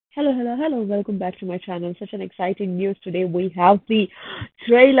Hello, hello, hello. Welcome back to my channel. Such an exciting news today. We have the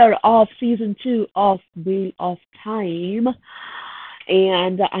trailer of season 2 of Wheel of Time,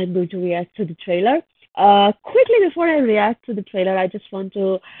 and I'm going to react to the trailer. Quickly before I react to the trailer, I just want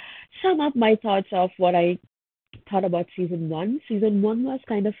to sum up my thoughts of what I thought about season 1. Season 1 was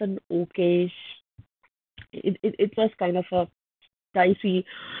kind of an okay, it was kind of a dicey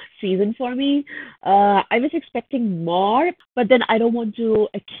season for me. I was expecting more, but then I don't want to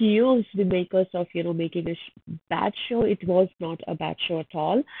accuse the makers of, making a bad show. It was not a bad show at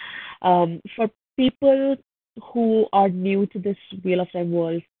all. For people who are new to this Wheel of Time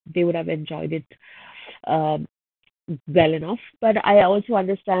world, they would have enjoyed it um, well enough. But I also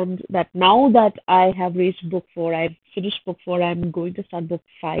understand that now that I have reached book four, I've finished book four, I'm going to start book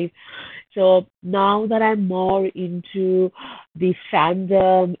five. So now that I'm more into the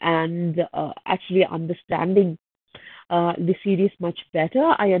fandom and actually understanding the series much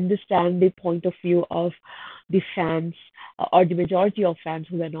better, I understand the point of view of the fans or the majority of fans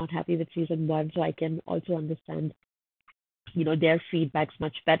who were not happy with season one. So I can also understand, their feedbacks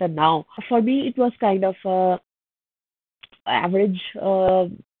much better now. For me, it was kind of a average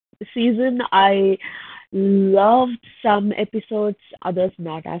season. I loved some episodes, others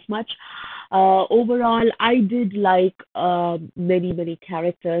not as much. Overall, I did like many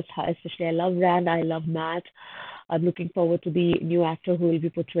characters. Especially, I love Rand. I love Matt. I'm looking forward to the new actor who will be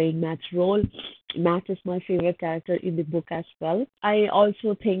portraying Matt's role. Matt is my favorite character in the book as well. I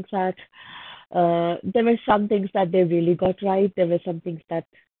also think that there were some things that they really got right. There were some things that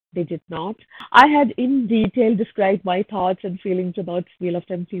they did not. I had in detail described my thoughts and feelings about Wheel of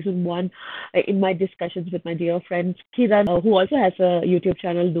Time season one in my discussions with my dear friend Kiran, who also has a YouTube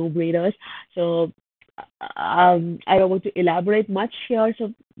channel, No Breeders. So I don't want to elaborate much here.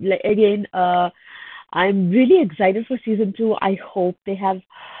 So again, I'm really excited for season two. I hope they have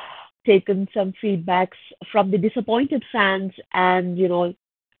taken some feedbacks from the disappointed fans and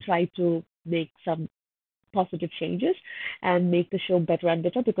try to make some positive changes and make the show better and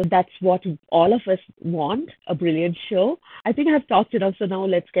better, because that's what all of us want, a brilliant show. I think I've talked enough, so now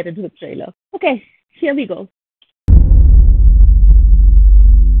let's get into the trailer. Okay, here we go.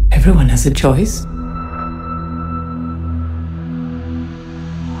 Everyone has a choice.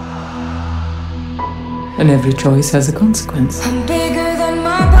 And every choice has a consequence. I'm bigger than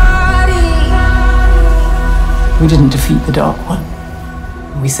my body. We didn't defeat the Dark One.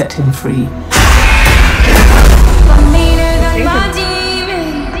 We set him free. I'm meaner than my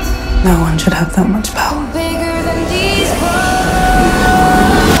demons. No one should have that much power. I'm bigger than these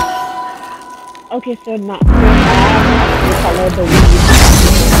walls. Okay, so now the color, the weed.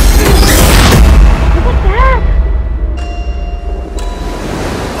 Look at that!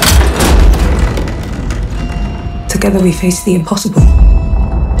 Together we face the impossible.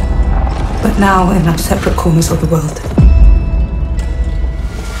 But now in our separate corners of the world.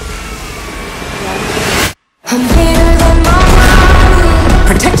 I'm bigger than my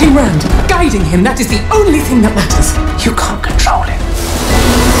body. Protecting Rand, guiding him, that is the only thing that matters. You can't control him.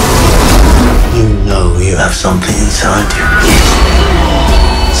 You know you have something inside you.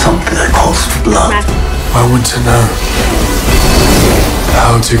 Something that calls for blood. I want to know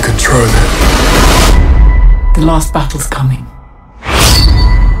how to control it. The last battle's coming.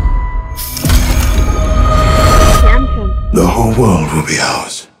 The whole world will be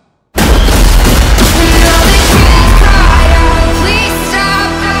ours.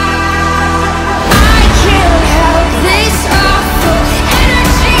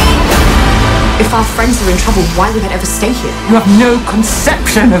 If our friends are in trouble, why would I ever stay here? You have no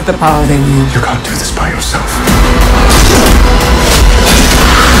conception of the power they wield. You can't do this by yourself.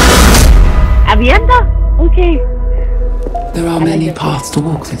 Avienda? Okay. There are many paths to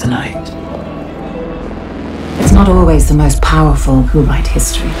walk through the night. It's not always the most powerful who write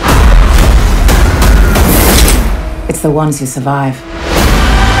history. It's the ones who survive.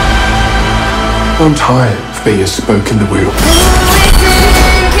 I'm tired of being a spoke in the wheel.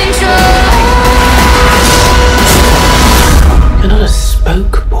 You're not a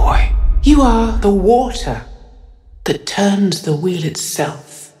spoke, boy. You are the water that turns the wheel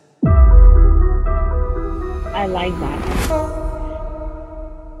itself. I like that.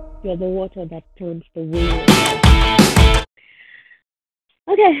 You're the water that turns the wheel.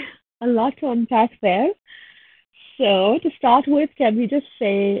 Okay, a lot to unpack there. So, to start with, can we just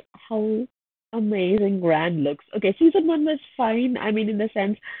say how amazing Rand looks? Okay, season one was fine. I mean, in the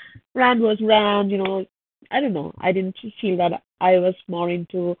sense, Rand was Rand, I don't know. I didn't feel that I was more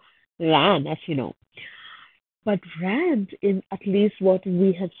into Rand, as you know. But Rand, in at least what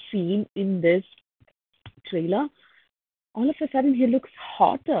we have seen in this trailer, all of a sudden he looks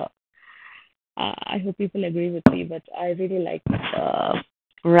hotter. I hope people agree with me, but I really like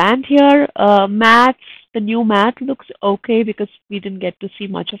Rand here. Matt, the new Matt looks okay because we didn't get to see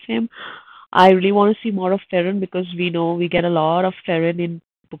much of him. I really want to see more of Farron because we know we get a lot of Farron in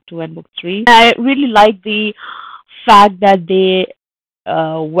book two and book three. I really like the fact that they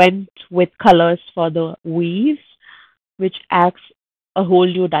went with colors for the weaves, which adds a whole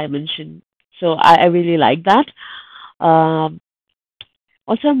new dimension. So I really like that. Um,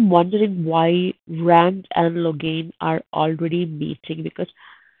 Also, I'm wondering why Rand and Logain are already meeting because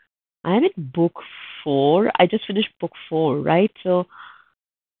I'm in book four. I just finished book four, right? So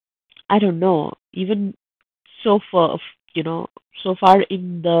I don't know. Even so far, so far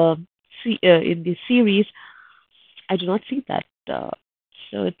in the in the series, I do not see that.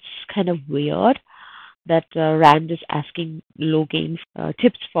 So it's kind of weird that Rand is asking Logain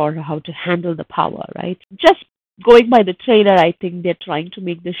tips for how to handle the power, right? Just going by the trailer, I think they're trying to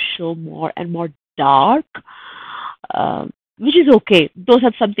make the show more and more dark, which is okay. Those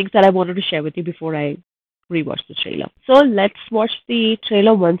are some things that I wanted to share with you before I rewatch the trailer. So let's watch the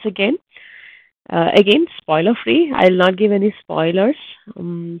trailer once again. Again, spoiler free. I'll not give any spoilers.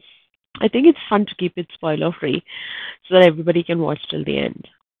 I think it's fun to keep it spoiler free so that everybody can watch till the end.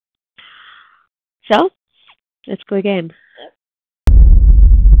 So let's go again.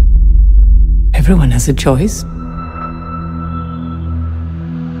 Everyone has a choice.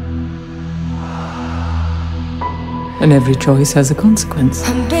 And every choice has a consequence.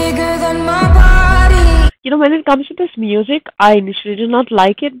 I'm bigger than my body. When it comes to this music, I initially did not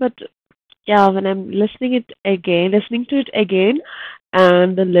like it, but yeah, when I'm listening to it again,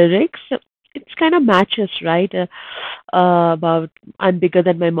 and the lyrics, it's kind of matches, right? About I'm bigger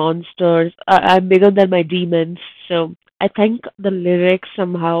than my monsters, I'm bigger than my demons. So I think the lyrics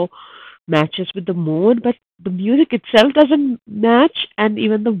somehow matches with the mood, but the music itself doesn't match, and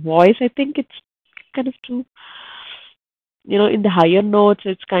even the voice, I think it's kind of too, in the higher notes,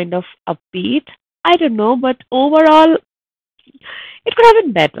 it's kind of upbeat. I don't know, but overall, it could have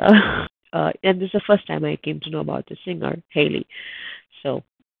been better. And this is the first time I came to know about the singer, Haley. So,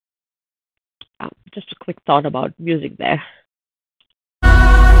 just a quick thought about music there.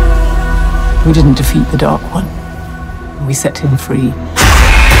 We didn't defeat the Dark One. We set him free.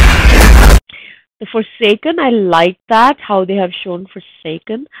 The Forsaken, I like that, how they have shown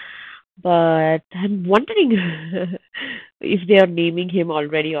Forsaken. But I'm wondering if they are naming him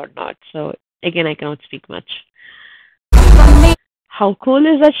already or not. So, again, I cannot speak much. How cool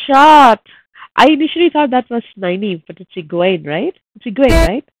is that shot? I initially thought that was Nynaeve, but it's Egwene, right? It's Egwene,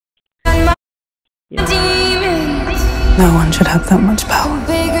 right? Yeah. Demons. No one should have that much power.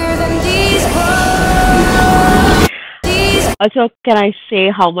 Bigger than these walls. Also, can I say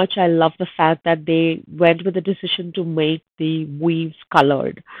how much I love the fact that they went with the decision to make the weaves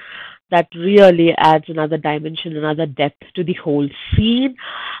colored? That really adds another dimension, another depth to the whole scene.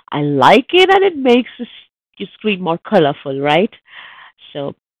 I like it, and it makes the screen more colorful, right?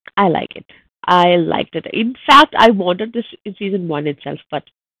 So I like it. I liked it. In fact, I wanted this in season one itself, but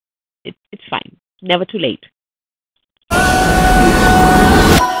it's fine. Never too late.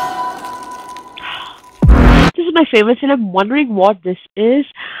 This is my favorite scene. I'm wondering what this is,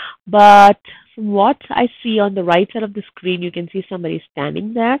 but from what I see on the right side of the screen, you can see somebody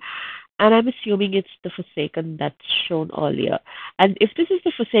standing there, and I'm assuming it's the Forsaken that's shown earlier. And if this is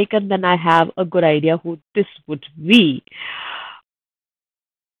the Forsaken, then I have a good idea who this would be.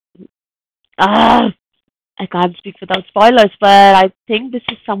 I can't speak without spoilers, but I think this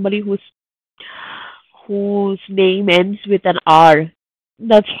is somebody whose name ends with an R.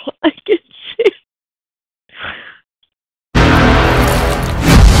 That's all I can say.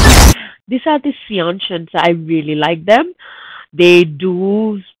 These are the Seancients. I really like them. They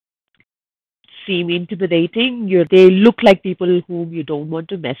do seem intimidating. They look like people whom you don't want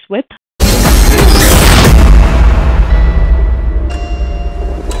to mess with.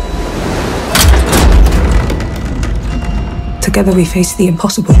 Together we face the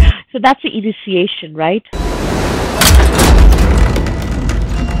impossible. So that's the initiation, right?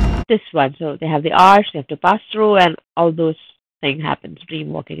 This one. So they have the arch, they have to pass through, and all those things happen,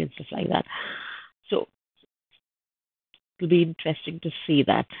 dream walking and stuff like that. So it'll be interesting to see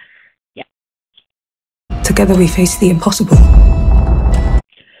that. Yeah. Together we face the impossible.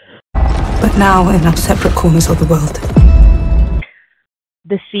 But now in our separate corners of the world.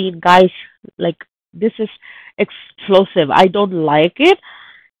 The scene, guys, like, this is explosive. I don't like it,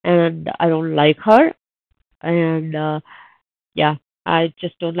 and I don't like her, and yeah, I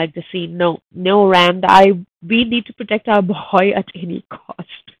just don't like the scene. No, Rand. We need to protect our boy at any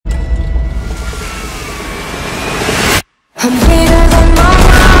cost. I'm greater than my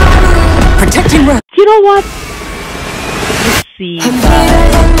body. Protecting Rand. You know what? I'm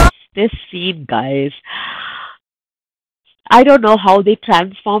greater than my This scene, guys. I don't know how they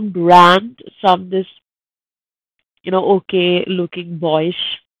transformed Rand from this, okay looking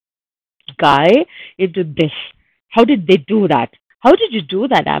boyish guy into this. How did they do that? How did you do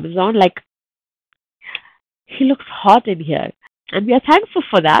that, Amazon? Like, he looks hot in here. And we are thankful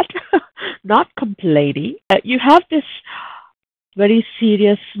for that, not complaining. You have this very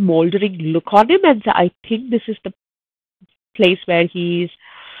serious, smoldering look on him, and I think this is the place where he's,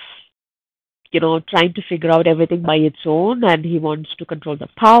 trying to figure out everything by its own, and he wants to control the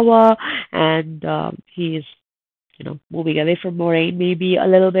power, and he's, moving away from Moraine maybe a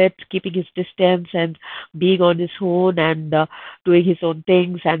little bit, keeping his distance and being on his own and doing his own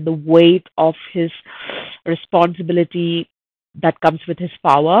things, and the weight of his responsibility that comes with his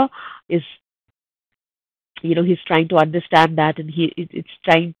power is, he's trying to understand that, and it's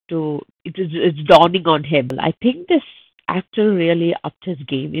dawning on him. I think this actor really upped his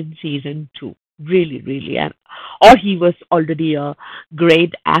game in season 2, really, really, or he was already a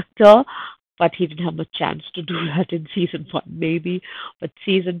great actor, but he didn't have much chance to do that in season 1 maybe. But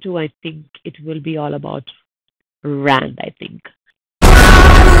season 2, I think it will be all about Rand, I think.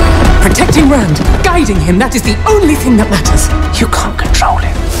 Protecting Rand. Guiding him. That is the only thing that matters. You can't control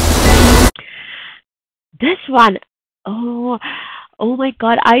him. This one, oh my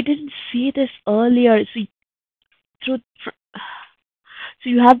God, I didn't see this earlier. So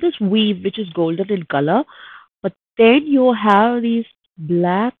you have this weave which is golden in color, but then you have these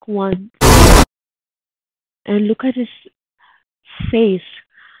black ones, and look at his face.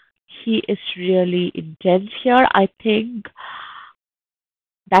 He is really intense here. I think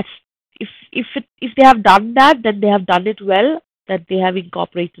that's if they have done that, then they have done it well. That they have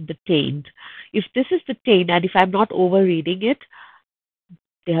incorporated the taint. If this is the taint, and if I'm not overreading it,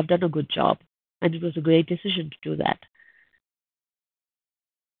 they have done a good job, and it was a great decision to do that.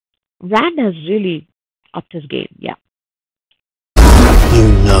 Rand has really upped his game. Yeah.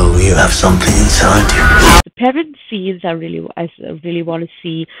 You know you have something inside you. The parent scenes I really want to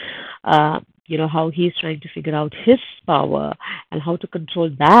see, how he's trying to figure out his power and how to control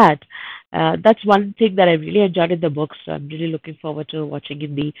that. That's one thing that I really enjoyed in the book, so I'm really looking forward to watching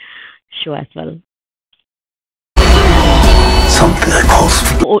in the show as well. Something that calls.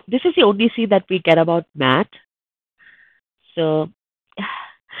 This is the only scene that we get about Matt, so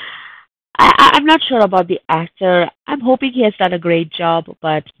I'm not sure about the actor. I'm hoping he has done a great job,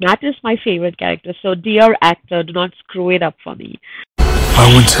 but Matt is my favorite character. So, dear actor, do not screw it up for me.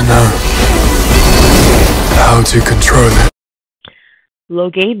 I want to know how to control it.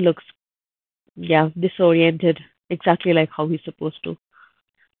 Logan looks, disoriented, exactly like how he's supposed to.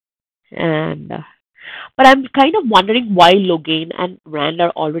 And but I'm kind of wondering why Logan and Rand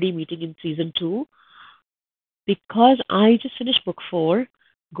are already meeting in season 2, because I just finished book 4.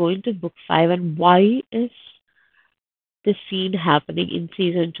 Going to book 5, and why is this scene happening in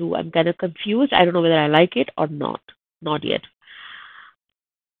season 2? I'm kind of confused. I don't know whether I like it or not. Not yet.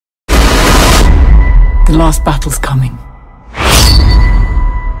 The last battle's coming.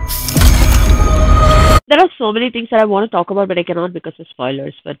 There are so many things that I want to talk about, but I cannot because of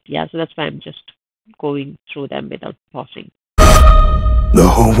spoilers. But yeah, so that's why I'm just going through them without pausing. The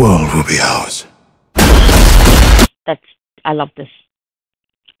whole world will be ours. I love this.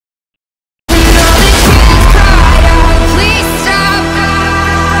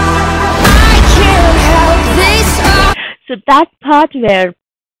 So that part where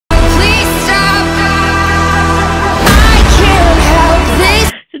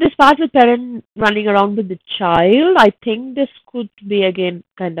this part with parent running around with the child, I think this could be again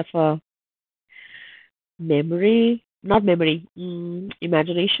kind of a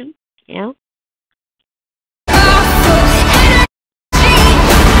imagination. Yeah.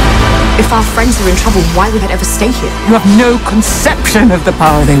 If our friends are in trouble, why would they ever stay here? You have no conception of the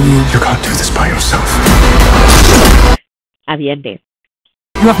power they wield. You can't do this by yourself. Aviende.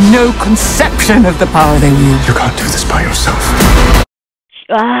 You have no conception of the power they wield. You can't do this by yourself.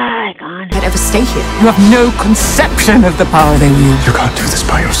 I can't. They'd ever stay here. You have no conception of the power they wield. You can't do this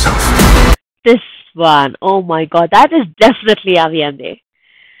by yourself. This one, oh my God, that is definitely Aviende.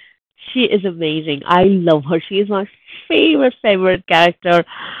 She is amazing. I love her. She is my favorite character.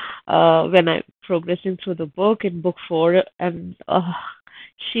 When I'm progressing through the book in book 4, and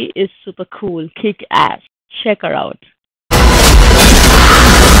she is super cool, kick ass. Check her out.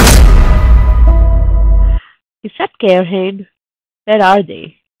 Is that Cairhane? Where are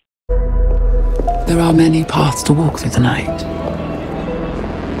they? There are many paths to walk through the night.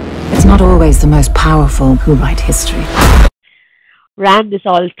 It's not always the most powerful who write history. Rand is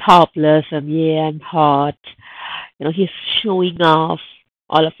all topless and yeah, I'm hot. He's showing off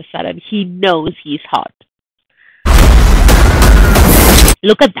all of a sudden. He knows he's hot.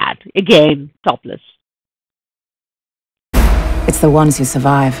 Look at that. Again, topless. It's the ones who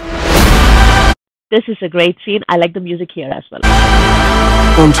survive. This is a great scene. I like the music here as well.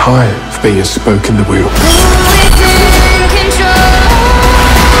 I'm tired of being a spoke in the wheel.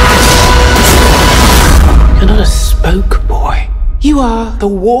 You're not a spoke, boy. You are the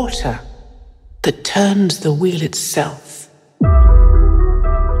water that turns the wheel itself.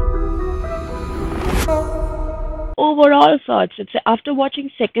 Overall thoughts. It's after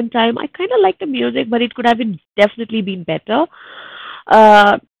watching second time, I kind of like the music, but it could have been definitely been better.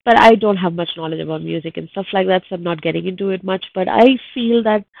 But I don't have much knowledge about music and stuff like that, so I'm not getting into it much. But I feel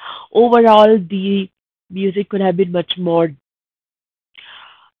that overall the music could have been much more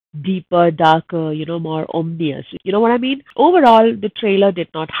deeper, darker, more ominous. You know what I mean? Overall, the trailer did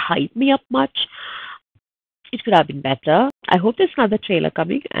not hype me up much. It could have been better. I hope there's another trailer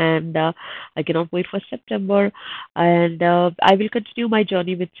coming, and I cannot wait for September. And I will continue my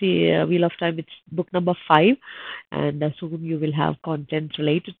journey with the Wheel of Time. It's book number 5, and soon you will have content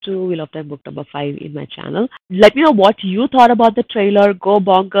related to Wheel of Time book number 5 in my channel. Let me know what you thought about the trailer. Go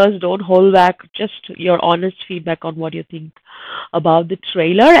bonkers, don't hold back. Just your honest feedback on what you think about the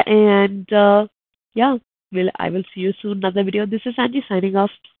trailer. And yeah, I will see you soon. Another video. This is Angie signing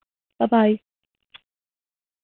off. Bye bye.